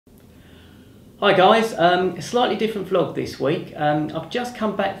Hi guys, a slightly different vlog this week. I've just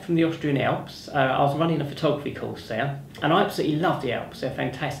come back from the Austrian Alps. I was running a photography course there and I absolutely love the Alps, they're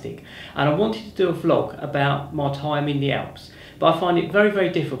fantastic. And I wanted to do a vlog about my time in the Alps, but I find it very, very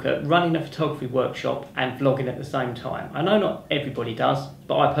difficult running a photography workshop and vlogging at the same time. I know not everybody does,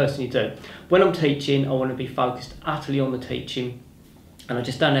 but I personally do. When I'm teaching, I want to be focused utterly on the teaching and I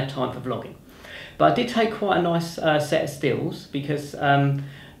just don't have time for vlogging. But I did take quite a nice set of stills because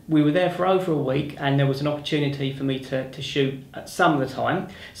we were there for over a week and there was an opportunity for me to shoot at some of the time.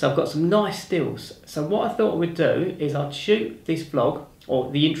 So I've got some nice stills. So what I thought I would do is I'd shoot this vlog,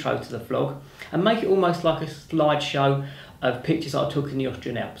 or the intro to the vlog, and make it almost like a slideshow of pictures I took in the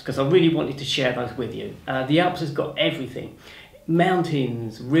Austrian Alps, because I really wanted to share those with you. The Alps has got everything.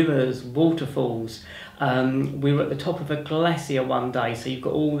 Mountains, rivers, waterfalls. We were at the top of a glacier one day, so you've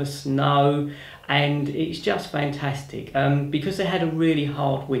got all the snow and it's just fantastic. Because they had a really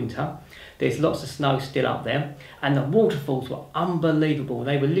hard winter, there's lots of snow still up there and the waterfalls were unbelievable.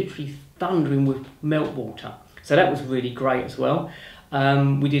 They were literally thundering with meltwater, so that was really great as well.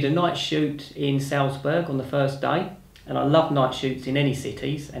 We did a night shoot in Salzburg on the first day, and I love night shoots in any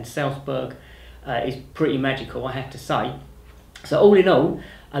cities, and Salzburg is pretty magical, I have to say. So all in all,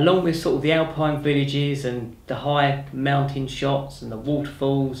 along with sort of the alpine villages and the high mountain shots and the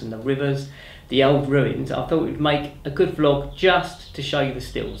waterfalls and the rivers, the old ruins, I thought it would make a good vlog just to show you the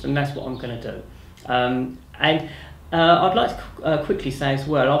stills, and that's what I'm going to do. I'd like to quickly say as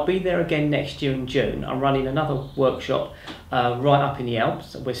well, I'll be there again next year in June. I'm running another workshop right up in the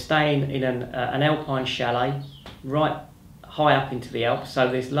Alps. We're staying in an alpine chalet right high up into the Alps,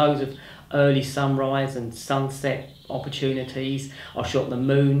 so there's loads of early sunrise and sunset opportunities. I shot the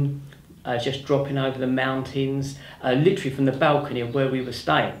moon just dropping over the mountains, literally from the balcony of where we were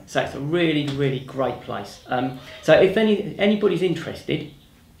staying. So it's a really, really great place. So if anybody's interested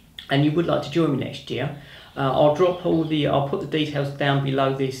and you would like to join me next year, I'll put the details down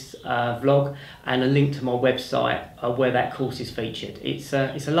below this vlog and a link to my website where that course is featured. It's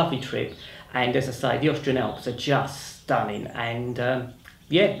a lovely trip, and as I say, the Austrian Alps are just stunning, and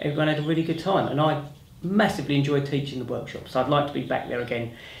yeah, everyone had a really good time, and I massively enjoyed teaching the workshop, so I'd like to be back there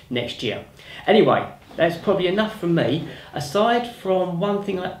again next year. Anyway, that's probably enough from me, aside from one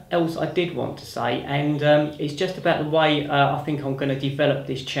thing else I did want to say, and it's just about the way I think I'm going to develop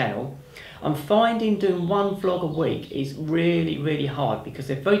this channel. I'm finding doing one vlog a week is really, really hard because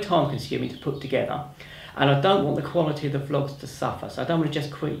they're very time consuming to put together, and I don't want the quality of the vlogs to suffer, so I don't want to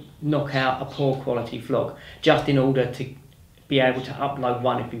just knock out a poor quality vlog just in order to be able to upload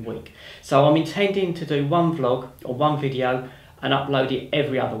one every week. So I'm intending to do one vlog or one video and upload it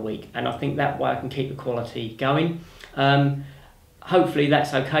every other week, and I think that way I can keep the quality going. Hopefully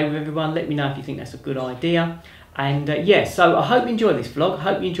that's okay with everyone. Let me know if you think that's a good idea. And yeah, so I hope you enjoy this vlog, I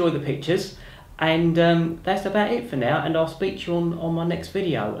hope you enjoy the pictures, and that's about it for now, and I'll speak to you on my next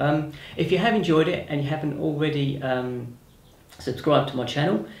video. If you have enjoyed it and you haven't already subscribe to my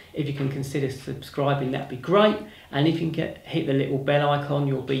channel, if you can consider subscribing, that'd be great. And if you can hit the little bell icon,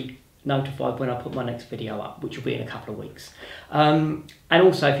 you'll be notified when I put my next video up, which will be in a couple of weeks. And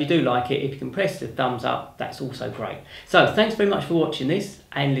also, if you do like it, if you can press the thumbs up, that's also great. So thanks very much for watching this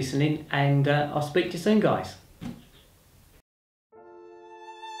and listening, and I'll speak to you soon, guys.